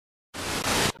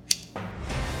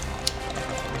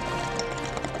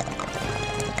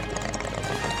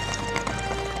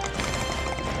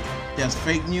There's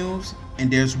fake news and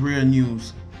there's real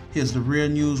news. Here's the real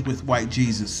news with White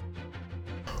Jesus.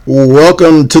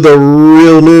 Welcome to the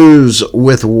real news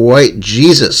with White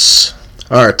Jesus.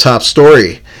 Our top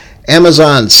story: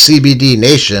 Amazon CBD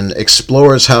Nation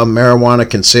explores how marijuana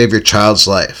can save your child's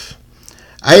life.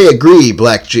 I agree,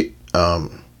 I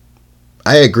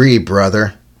agree,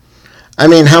 brother. I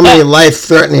mean, how many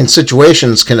life-threatening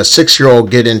situations can a 6-year-old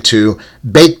get into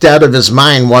baked out of his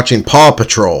mind watching Paw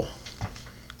Patrol?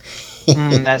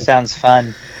 That sounds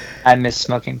fun. I miss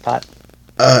smoking pot.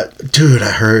 Dude,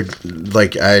 I heard,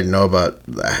 I know about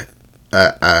that.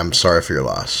 I'm sorry for your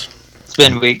loss. It's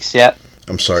been weeks, yep.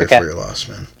 I'm sorry for your loss,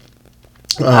 man.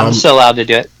 I'm still allowed to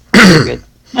do it. Good.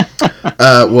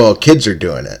 Well, kids are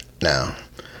doing it now.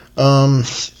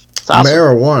 Awesome.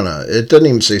 Marijuana. It doesn't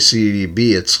even say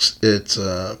CBD. It's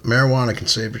marijuana can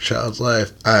save your child's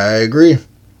life. I agree.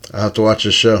 I'll have to watch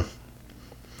this show.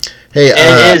 Hey,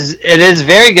 it is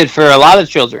very good for a lot of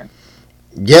children.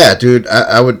 Yeah, dude.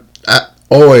 I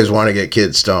always want to get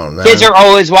kids stoned. Man. Kids are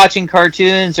always watching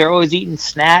cartoons. They're always eating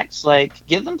snacks.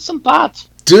 Give them some pot.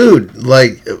 Dude,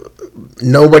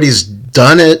 nobody's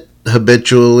done it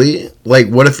habitually.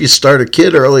 What if you start a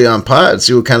kid early on pot and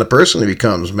see what kind of person he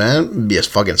becomes, man? Be a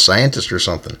fucking scientist or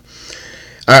something.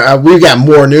 We've got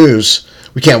more news.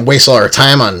 We can't waste all our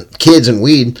time on kids and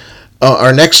weed.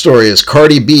 Our next story is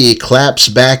Cardi B claps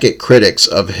back at critics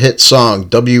of hit song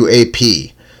WAP,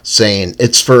 saying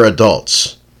it's for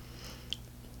adults.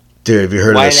 Dude, have you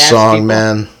heard of this song, people?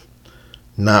 Man?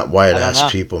 Not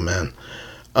white-ass people, man.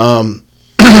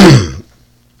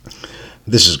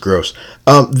 This is gross.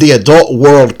 The adult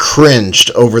world cringed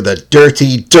over the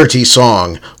dirty, dirty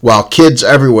song, while kids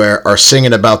everywhere are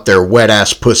singing about their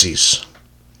wet-ass pussies.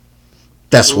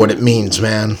 That's what it means,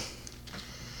 man.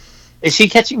 Is she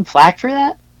catching flack for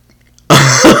that?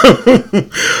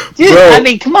 Dude, bro. I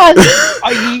mean, come on.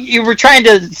 You were trying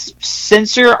to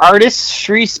censor artists'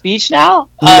 free speech now?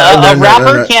 A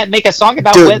rapper can't make a song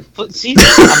about wet pussies?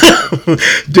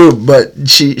 Dude, but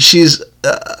she's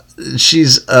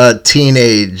a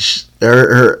teenage.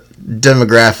 Her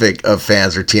demographic of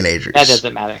fans are teenagers. That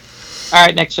doesn't matter. All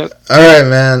right, next show. All right,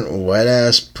 man. Wet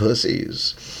ass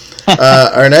pussies.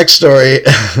 Our next story: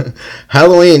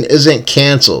 Halloween isn't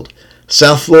canceled.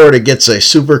 South Florida gets a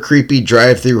super creepy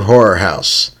drive-through horror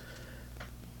house.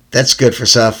 That's good for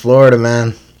South Florida,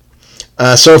 man.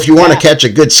 So if you want to catch a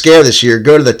good scare this year,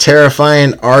 go to the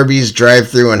terrifying Arby's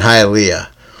drive-through in Hialeah.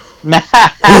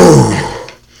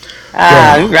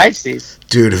 Who writes these?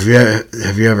 Dude,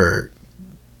 have you ever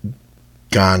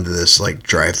gone to this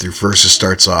drive-through? First it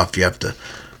starts off, you have to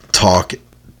talk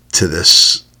to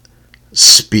this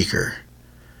speaker,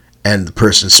 and the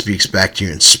person speaks back to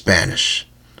you in Spanish,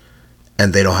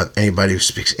 and they don't have anybody who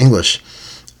speaks English.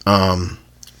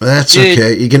 That's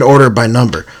okay. You can order by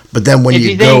number, but then when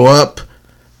you go up,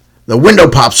 the window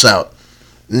pops out.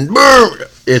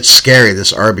 It's scary.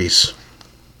 This Arby's.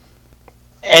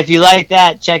 If you like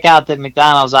that, check out the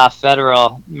McDonald's off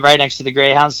Federal, right next to the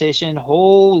Greyhound station.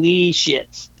 Holy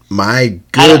shit! My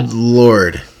good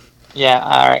lord. Yeah.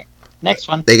 All right. Next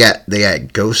one. They got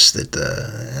ghosts that.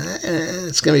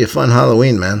 It's gonna be a fun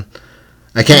Halloween, man.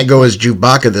 I can't go as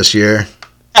Chewbacca this year.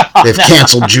 They've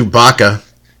canceled Chewbacca.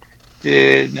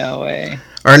 Dude, no way.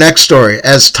 Our next story: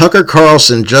 as Tucker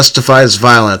Carlson justifies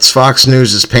violence, Fox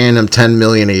News is paying him $10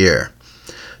 million a year.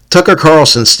 Tucker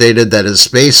Carlson stated that his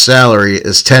base salary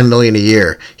is $10 million a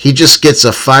year. He just gets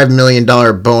a $5 million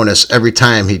bonus every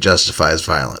time he justifies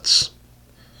violence.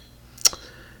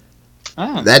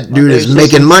 That dude is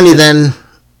making money then.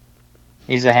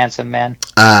 He's a handsome man.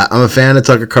 I'm a fan of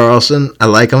Tucker Carlson. I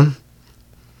like him.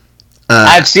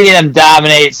 I've seen him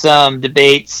dominate some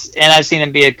debates, and I've seen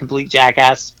him be a complete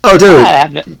jackass. Oh,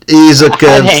 dude. He's a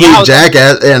complete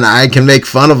jackass, and I can make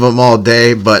fun of him all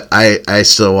day, but I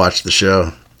still watch the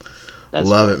show.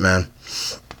 Love it, man.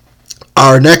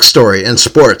 Our next story in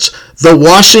sports: the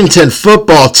Washington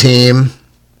football team.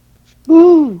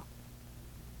 Woo.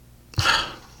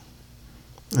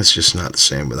 It's just not the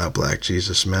same without Black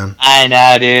Jesus, man. I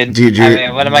know, dude. I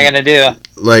mean, what am I gonna do?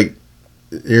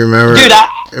 You remember? Dude,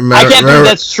 I can't believe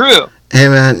that's true. Hey,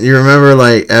 man, you remember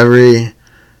every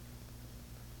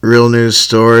real news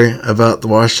story about the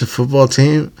Washington football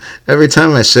team? Every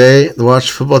time I say the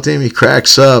Washington football team, he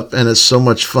cracks up, and it's so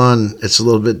much fun. It's a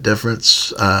little bit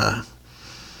different.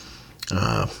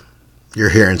 You're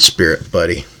here in spirit,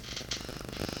 buddy.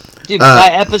 Dude, by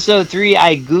episode 3,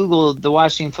 I Googled the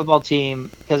Washington football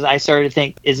team because I started to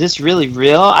think, is this really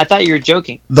real? I thought you were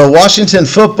joking. The Washington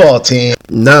football team.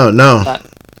 No.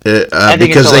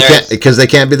 Because they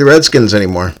can't be the Redskins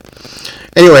anymore.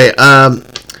 Anyway,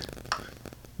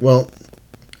 well,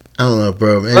 I don't know,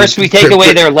 bro. Man. First, we take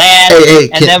away their land,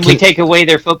 and then we take away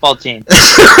their football team.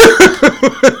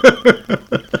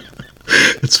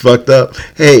 It's fucked up.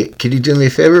 Hey, can you do me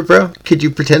a favor, bro? Could you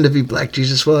pretend to be Black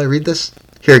Jesus while I read this?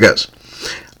 Here it goes.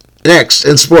 Next,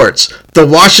 in sports, the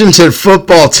Washington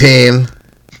football team.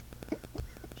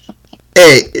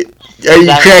 Hey, are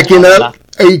you cracking up?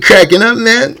 Are you cracking up,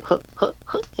 man?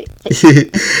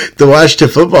 The Washington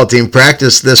football team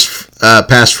practiced this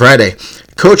past Friday.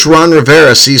 Coach Ron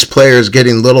Rivera sees players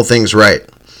getting little things right.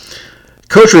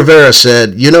 Coach Rivera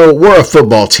said, we're a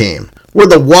football team. We're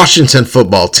the Washington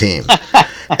football team.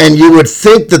 And you would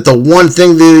think that the one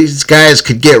thing these guys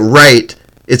could get right,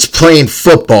 it's playing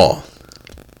football.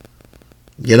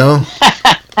 They're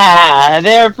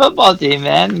a football team,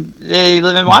 man. They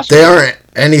live in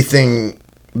Washington.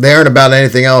 They aren't about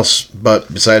anything else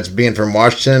but besides being from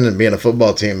Washington and being a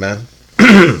football team, man.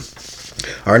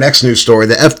 Our next news story,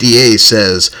 the FDA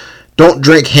says, don't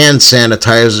drink hand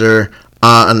sanitizer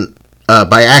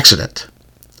by accident.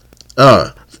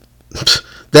 The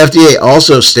FDA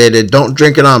also stated, don't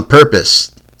drink it on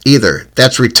purpose either.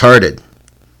 That's retarded.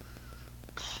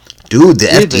 Dude, the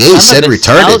FDA said retarded. It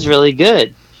smells really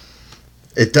good.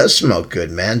 It does smell good,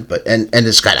 man. But and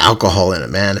it's got alcohol in it,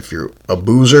 man. If you're a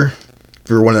boozer, if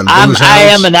you're one of them booze hounds. I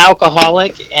am an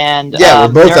alcoholic, and yeah,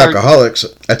 we're both alcoholics.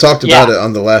 I talked about it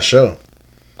on the last show.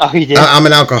 Oh, you did? I'm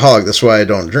an alcoholic. That's why I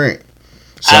don't drink.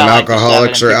 Some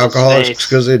alcoholics are alcoholics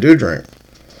because they do drink.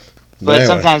 But anyway.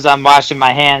 Sometimes I'm washing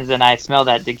my hands and I smell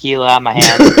that tequila on my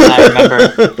hands. And I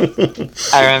remember.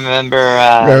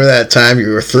 Remember that time you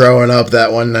were throwing up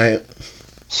that one night?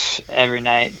 Every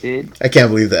night, dude. I can't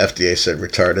believe the FDA said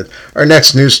retarded. Our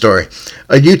next news story.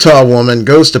 A Utah woman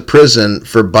goes to prison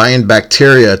for buying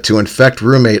bacteria to infect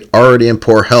roommate already in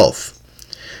poor health.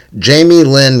 Jamie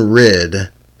Lynn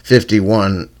Ridd,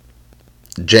 51.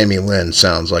 Jamie Lynn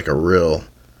sounds like a real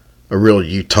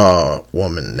Utah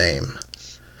woman name.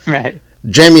 Right.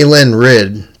 Jamie Lynn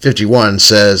Ridd, 51,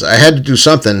 says, I had to do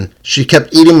something. She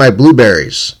kept eating my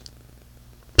blueberries.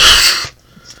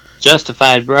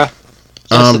 Justified, bro.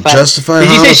 Justified.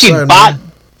 Did you say she bought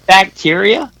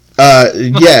bacteria?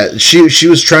 Yeah, she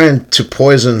was trying to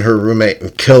poison her roommate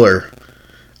and kill her.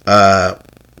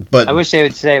 But I wish they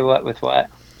would say what with what.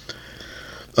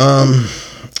 I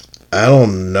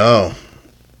don't know.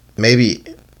 Maybe,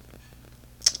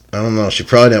 I don't know. She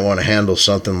probably didn't want to handle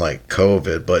something like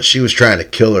COVID, but she was trying to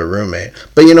kill her roommate.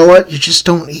 But you know what? You just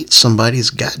don't eat somebody's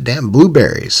goddamn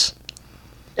blueberries.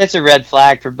 It's a red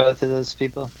flag for both of those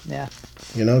people. Yeah.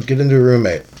 Get into a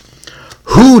roommate.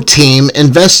 WHO team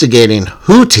investigating.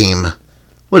 WHO team?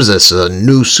 What is this? A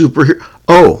new superhero?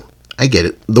 Oh, I get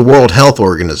it. The World Health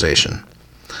Organization.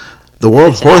 The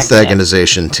World Health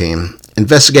Organization team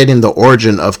investigating the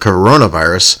origin of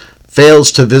coronavirus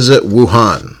fails to visit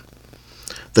Wuhan.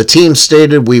 The team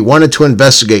stated, we wanted to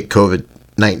investigate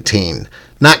COVID-19,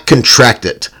 not contract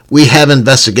it. We have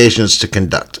investigations to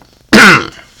conduct.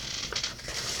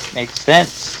 Makes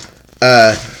sense.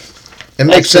 It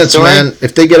makes sense, man.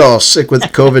 If they get all sick with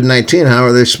COVID-19, how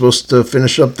are they supposed to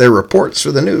finish up their reports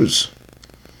for the news?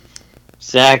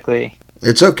 Exactly.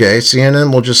 It's okay.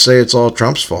 CNN will just say it's all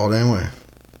Trump's fault anyway.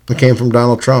 It came from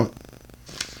Donald Trump.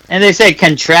 And they say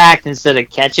contract instead of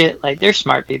catch it. Like, they're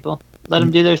smart people. Let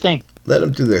them do their thing. Let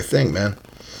them do their thing, man.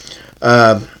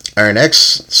 Our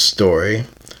next story.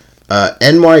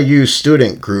 NYU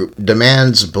student group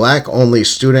demands black-only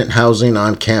student housing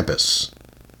on campus.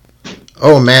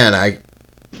 Oh, man, I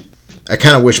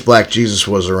kind of wish Black Jesus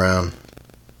was around.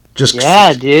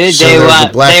 Dude. So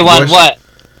they want what?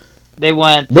 They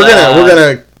want.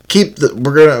 We're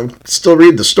gonna still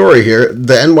read the story here.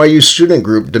 The NYU student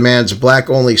group demands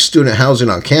black-only student housing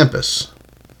on campus.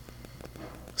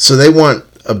 So they want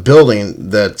a building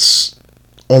that's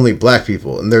only black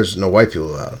people, and there's no white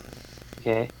people allowed.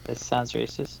 Okay, that sounds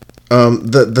racist.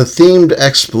 The themed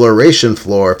exploration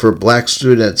floor for black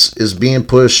students is being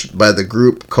pushed by the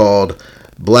group called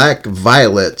Black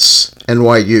Violets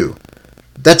NYU.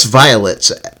 That's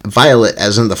violets, violet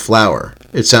as in the flower.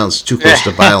 It sounds too close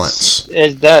to violence.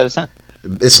 It does, huh?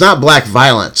 It's not black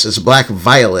violence, it's Black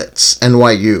Violets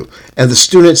NYU. And the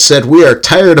students said, we are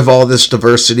tired of all this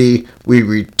diversity. We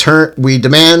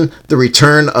demand the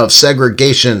return of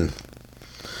segregation.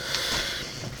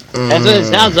 That's what it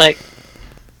sounds like.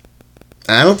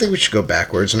 I don't think we should go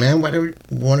backwards, man. Why do we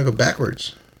want to go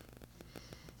backwards?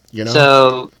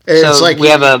 So it's like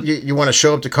you want to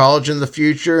show up to college in the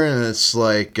future, and it's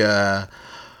like,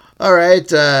 all right,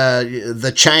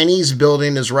 the Chinese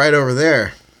building is right over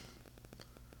there.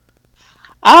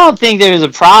 I don't think there's a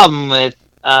problem with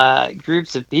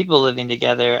groups of people living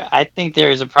together. I think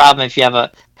there is a problem if you have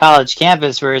a college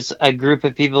campus where it's a group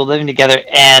of people living together,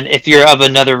 and if you're of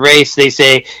another race, they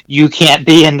say you can't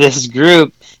be in this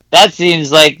group. That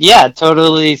seems like,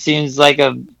 totally seems like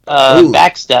a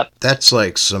backstep. That's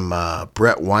like some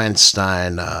Brett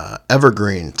Weinstein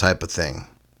Evergreen type of thing.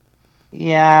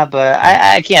 Yeah, but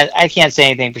I can't say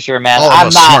anything for sure, man. All of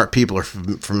us smart people are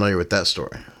familiar with that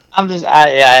story. I'm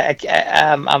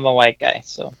a white guy,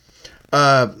 so.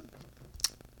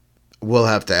 We'll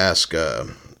have to ask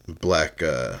Black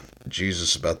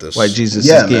Jesus about this. Why Jesus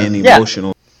is getting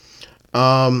emotional.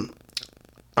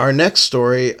 Our next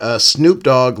story, Snoop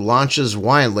Dogg launches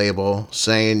wine label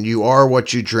saying you are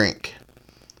what you drink.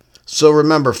 So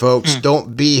remember, folks,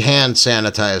 don't be hand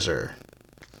sanitizer.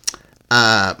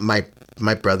 My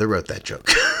brother wrote that joke.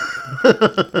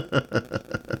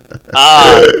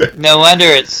 No wonder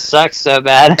it sucks so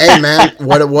bad. Hey, man,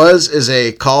 what it was is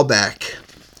a callback.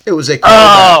 It was a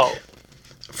callback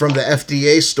from the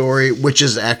FDA story, which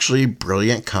is actually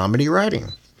brilliant comedy writing.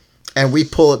 And we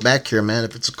pull it back here, man.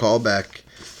 If it's a callback,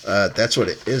 that's what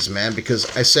it is, man.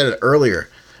 Because I said it earlier,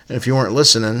 and if you weren't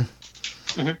listening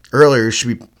earlier, you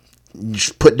should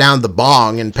put down the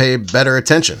bong and pay better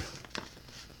attention.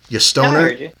 You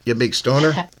stoner? You big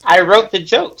stoner? I wrote the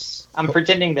jokes. I'm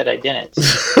pretending that I didn't.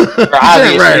 You didn't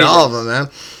write all of them, man.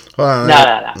 Hold on,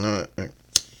 No.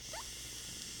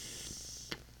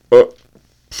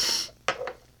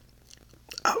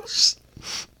 I was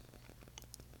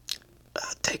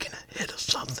taking a hit of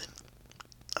something.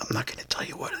 I'm not going to tell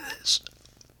you what it is.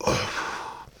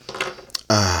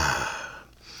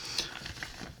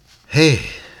 Hey,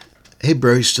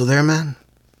 bro, you still there, man?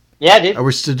 Yeah, dude. Are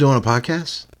we still doing a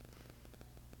podcast?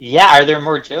 Yeah, are there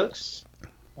more jokes?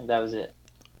 And that was it.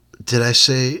 Did I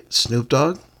say Snoop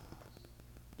Dogg?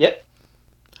 Yep.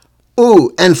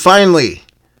 Ooh, and finally,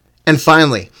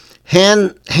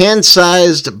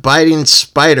 hand-sized biting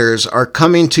spiders are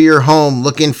coming to your home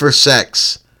looking for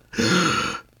sex.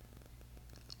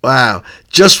 Wow.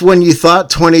 Just when you thought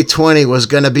 2020 was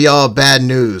going to be all bad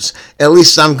news, at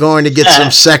least I'm going to get some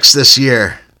sex this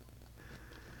year.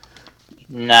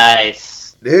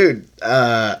 Nice. Dude,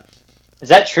 is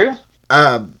that true?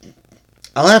 I'll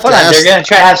have Hold to on, ask. they're going to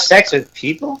try to have sex with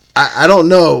people? I don't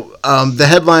know. The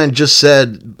headline just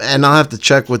said, and I'll have to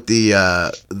check with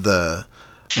my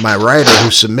writer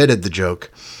who submitted the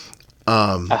joke.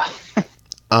 But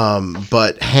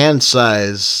hand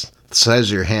size, the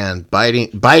size of your hand,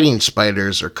 biting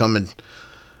spiders are coming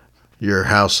your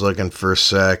house looking for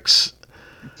sex.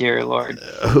 Dear Lord.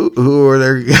 Who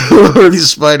are these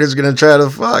spiders gonna try to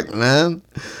fuck, man?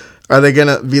 Are they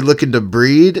gonna be looking to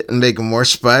breed and make more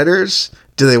spiders?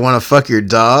 Do they want to fuck your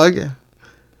dog?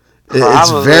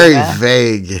 It's very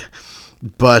vague,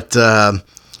 but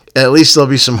at least there'll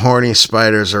be some horny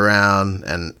spiders around,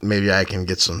 and maybe I can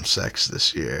get some sex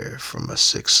this year from a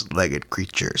six-legged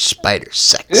creature. Spider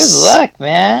sex. Good luck,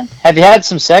 man. Have you had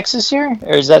some sex this year,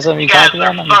 or is that something you talk about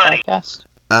on the podcast?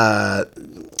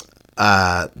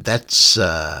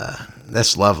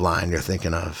 That's Loveline you're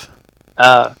thinking of.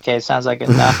 Oh, okay. Sounds like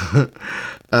enough.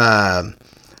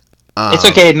 It's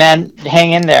okay, man.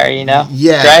 Hang in there, you know?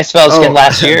 Yeah. Dry spells can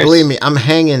last years. Believe me, I'm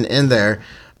hanging in there.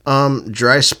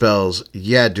 Dry spells.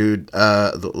 Yeah, dude.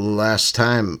 The last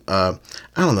time, I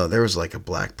don't know, there was like a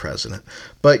black president.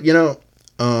 But, you know,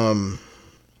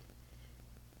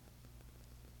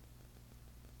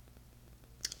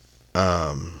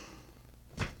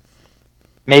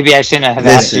 maybe I shouldn't have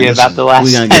asked you about the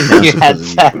last time you had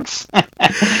sex.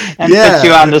 And put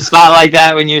you on the spot like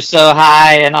that when you're so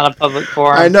high and on a public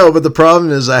forum. I know, but the problem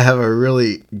is I have a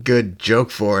really good joke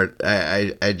for it.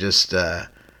 I just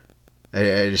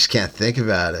can't think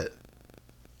about it.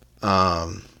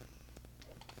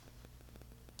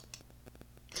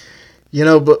 You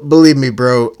know, but believe me,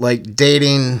 bro, like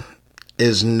dating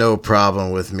is no problem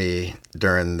with me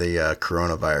during the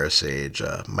coronavirus age.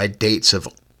 My dates have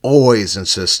always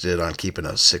insisted on keeping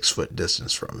a 6-foot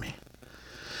distance from me.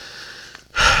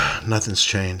 Nothing's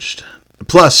changed.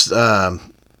 Plus,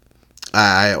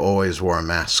 I always wore a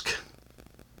mask.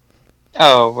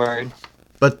 Oh, word.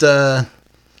 But,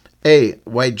 hey,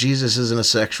 white Jesus isn't a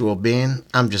sexual being.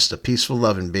 I'm just a peaceful,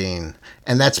 loving being.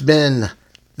 And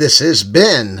this has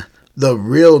been The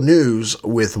Real News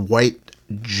with White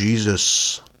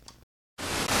Jesus.